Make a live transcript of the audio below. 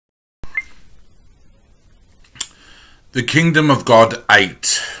The Kingdom of God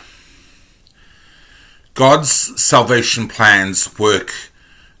 8. God's salvation plans work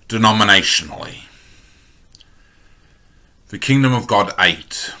denominationally. The Kingdom of God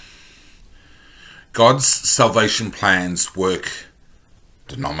 8. God's salvation plans work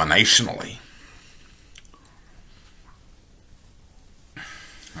denominationally.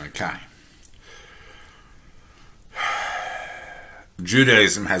 Okay.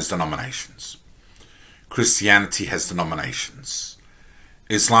 Judaism has denominations. Christianity has denominations.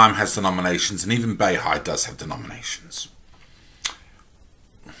 Islam has denominations, and even VIII does have denominations.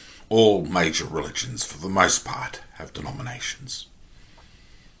 All major religions, for the most part, have denominations.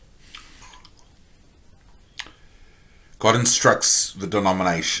 God instructs the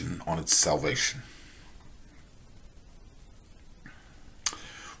denomination on its salvation.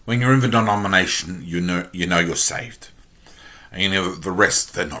 When you're in the denomination, you know you're saved. And you know the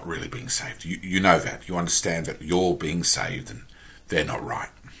rest, they're not really being saved. You know that. You understand that you're being saved and they're not right.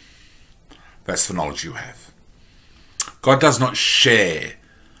 That's the knowledge you have. God does not share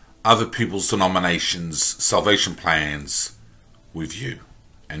other people's denominations' salvation plans with you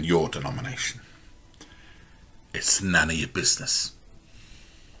and your denomination. It's none of your business.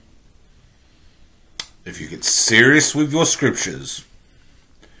 If you get serious with your scriptures,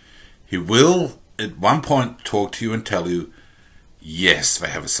 He will at one point talk to you and tell you, yes, they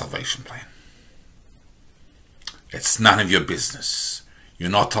have a salvation plan. It's none of your business. You're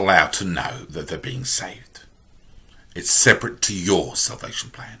not allowed to know that they're being saved. It's separate to your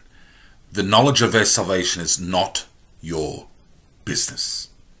salvation plan. The knowledge of their salvation is not your business.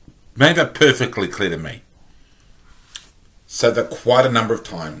 Made that perfectly clear to me. Said that quite a number of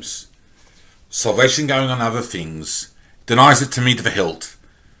times. Salvation going on other things. Denies it to me to the hilt.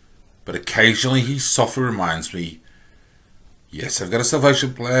 But occasionally he softly reminds me, yes, I've got a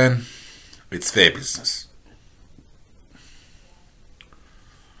salvation plan. It's their business.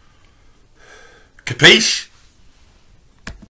 Capiche?